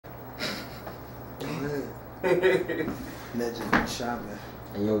Legend shopping.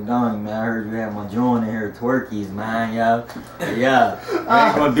 Hey, yo, Donnie, man, I heard you had my joint in here, Twerkies, man, yo. Yeah. You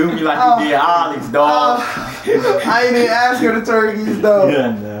ain't gonna do me like you did Alex, dog. I ain't even ask her the turkeys, though.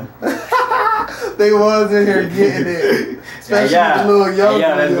 Yeah, no. They was in here getting it. Especially the little young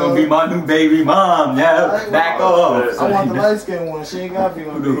yeah, that's gonna be my new baby mom, yeah. Back off. I want the light skinned one. She ain't gotta be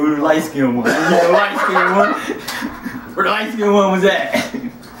on Who the light skinned one? Yeah, the light skinned one. Where the light skinned one was at?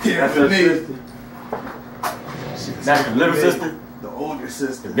 That's me. That's the little sister? The older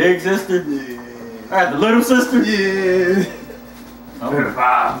sister. The big sister? Yeah. Alright, the little sister? Yeah. Oh,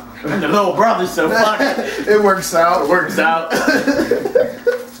 and the little brother, so fuck it. It works out. It works out.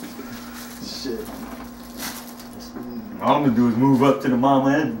 Shit. All I'm gonna do is move up to the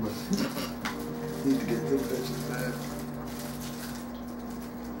mama anyway. Need to get them bitches back.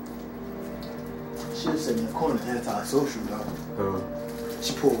 She was sitting in the corner anti-social though.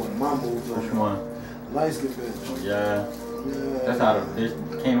 She pulled one of my moves on. Which one? Light skin bitch. Oh, yeah. Yeah. That's how the bitch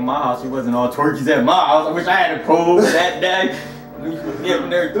came to my house. She wasn't all Twerkies at my house. I wish I had a pool that day.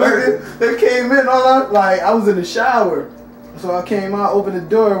 They came in all up, like I was in the shower. So I came out, opened the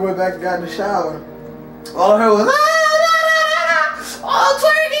door, went back and got in the shower. All I heard was, oh,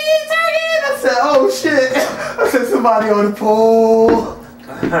 Twerkies, Twerkies! I said, oh shit. I said, somebody on the pole.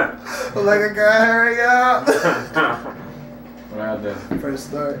 I'm like, I gotta hurry up. What I do? First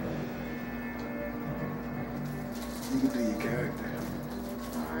start. You can do your character.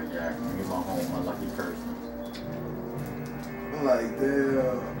 Alright, yeah, I can get my home, my lucky person. I'm like,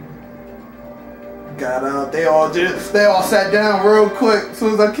 damn. Got out. They all sat down real quick as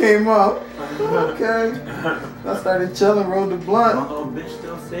soon as I came up. Okay. I started chilling, rolled the blunt. My little bitch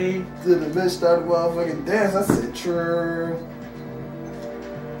still saved. Till the bitch started motherfucking dance. I said, true.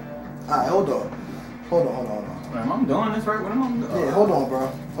 Alright, hold on. Hold on. Am I doing this right? What am I doing? Yeah, hold on,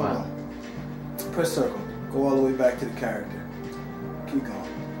 bro. Hold on. Press circle. Go all the way back to the character. Keep going.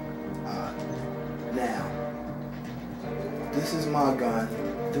 Now. This is my gun.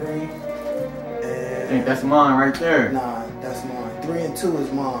 3 and... I think that's mine right there. Nah, that's mine. 3 and 2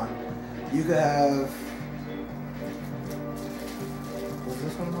 is mine. You could have... Was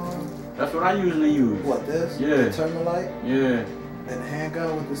this one mine? That's what I usually use. What, this? Yeah. The Termalite? Yeah. And the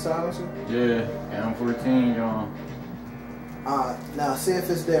handgun with the silencer? Yeah. M14, John. Now see if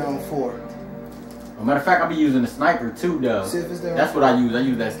it's there on 4. As a matter of fact, I'll be using the sniper too, though. See if it's there. That's what I use. I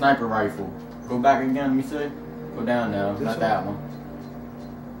use that sniper rifle. Go back again, let me see. Go down now. This Not one? that one.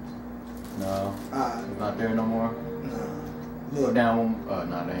 No. It's not there no more. No. Go Look. down one. Oh,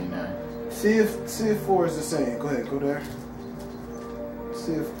 no, that ain't that. See if 4 is the same. Go ahead, go there.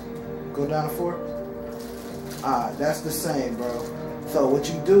 See if go down to 4. That's the same, bro. So what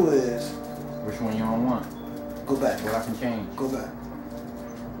you do is Which one you don't want? go back. What I can change? Go back.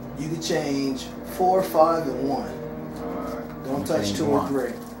 You can change 4, 5, and 1. Don't touch 2 or 3.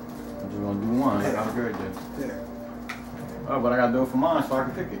 I'm just gonna do one. There. I got good there. There. Oh, but I gotta do it for mine so I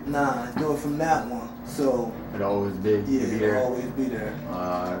can pick it. Nah, do it from that one. So It'll always be. yeah, It'll be it'll there. always be there.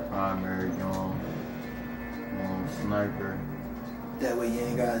 Primary, sniper. That way you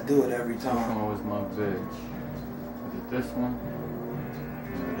ain't gotta do it every Which time. one was my bitch? Is it this one?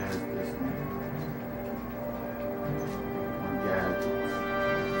 No, there's this one.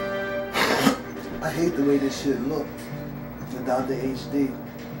 I hate the way this shit looks without the HD.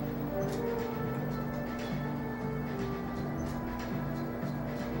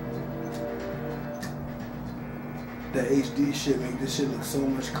 The HD shit make this shit look so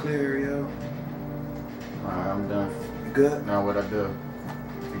much clearer, yo. Alright, I'm done. You good? Now what I do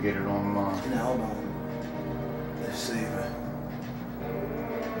to get it on mine? Now hold on. Let's save it.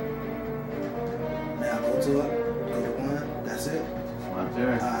 Now go to it. Go to 1. That's it. Right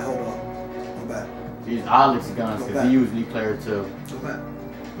there. Alright, hold on. Go back. These Alex guns, Go because back. he usually clear too. Go back.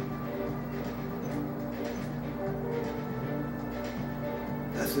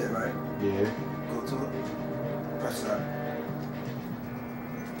 That's it, right? Yeah. Go to it. Press start.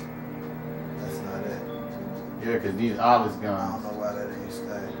 That's not it. Yeah, because these Alex I don't guns. know why that ain't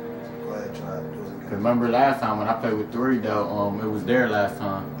stay. Go ahead, try to do it Cause again. remember last time when I played with 3 though, it was there last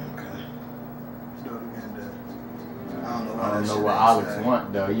time. Okay. Do it again, then. I don't know why I don't that know shit what ain't Alex stay.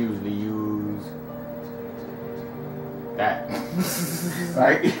 want though. He usually use that.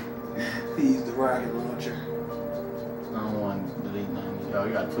 Right? He used the rocket launcher. I don't want to delete none. Oh,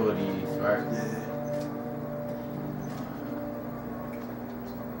 you got 2 of these, right? Yeah.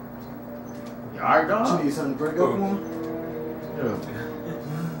 You alright, dog? You need something to break up on? Yeah.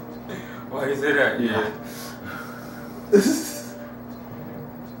 Why you say that? Yeah.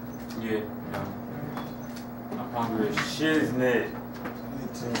 Yeah. I'm hungry as shiznit. Me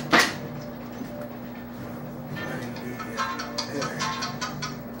too.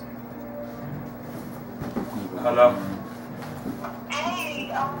 Hello?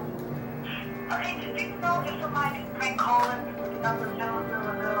 Hey, okay, did you know if somebody prank calling the number 0000000?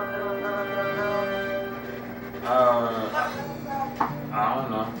 I don't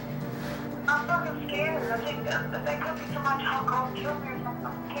know. I'm fucking scared. I think that could be somebody trying to call kill me or something.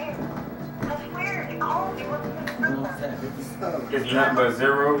 I'm scared. That's weird. They called me. What's this number? It's nothing but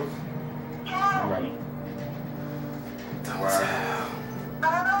zeros. Yeah. Right. Wow. I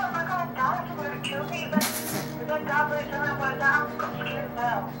don't know. Am I gonna die if somebody kill me? Is that God really telling me I'm gonna die? I'm scared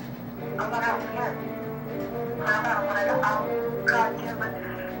now. I'm not out here. I'm not out. God damn it.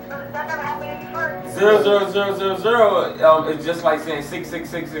 That never happened before. 00000. It's just like saying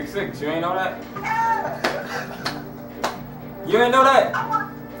 66666. You ain't know that? You ain't know that?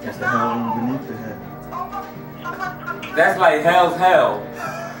 That's the hell beneath the head. That's like hell's hell.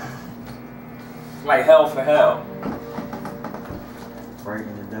 Like hell for hell. Right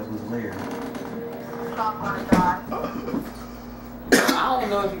in the devil's lair. I'm gonna die. I don't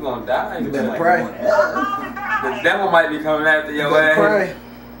know if you're gonna die. You better Like, pray. the devil might be coming after your ass. Pray.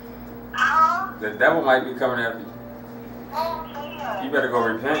 The devil might be coming after you. You better go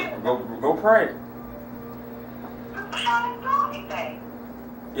repent. Go pray.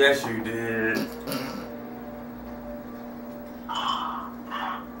 Yes, you did.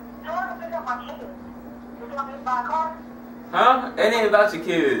 Huh? It ain't about your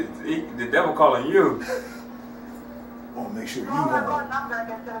kids. The devil calling you. Oh, make sure you Well, my know. phone number, I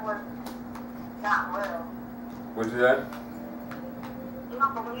guess it was not real. What's that? You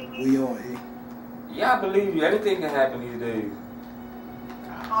don't believe me? We on here. Yeah, I believe you. Anything can happen these days.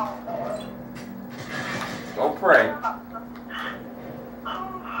 Oh, Go pray.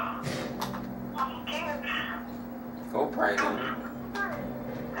 I'm scared. Go pray, then.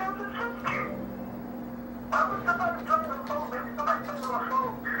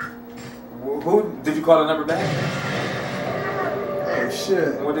 Who did you call the number back? Oh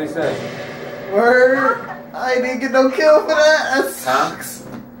shit. What they say? Word. I ain't even get no kill for that. That Huh? sucks.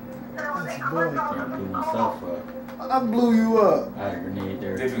 Can't do myself up. I blew you up. I had a grenade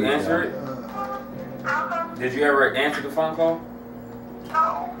there. Did too, you answer it? Did you ever answer the phone call?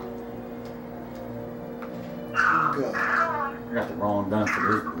 Go. I got the wrong gun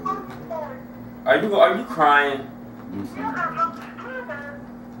for this dude. Are you crying? You see?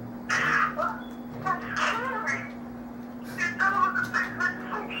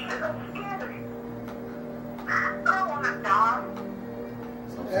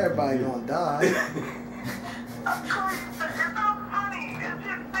 Everybody gonna die.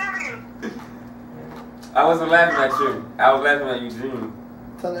 I wasn't laughing at you. I was laughing at Eugene.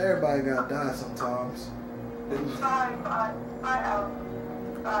 Tell everybody gotta die sometimes.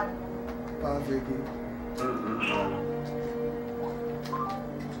 Bye, Vicky.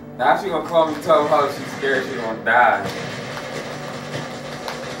 Now she gonna call me, tell her how she's scared she's gonna die.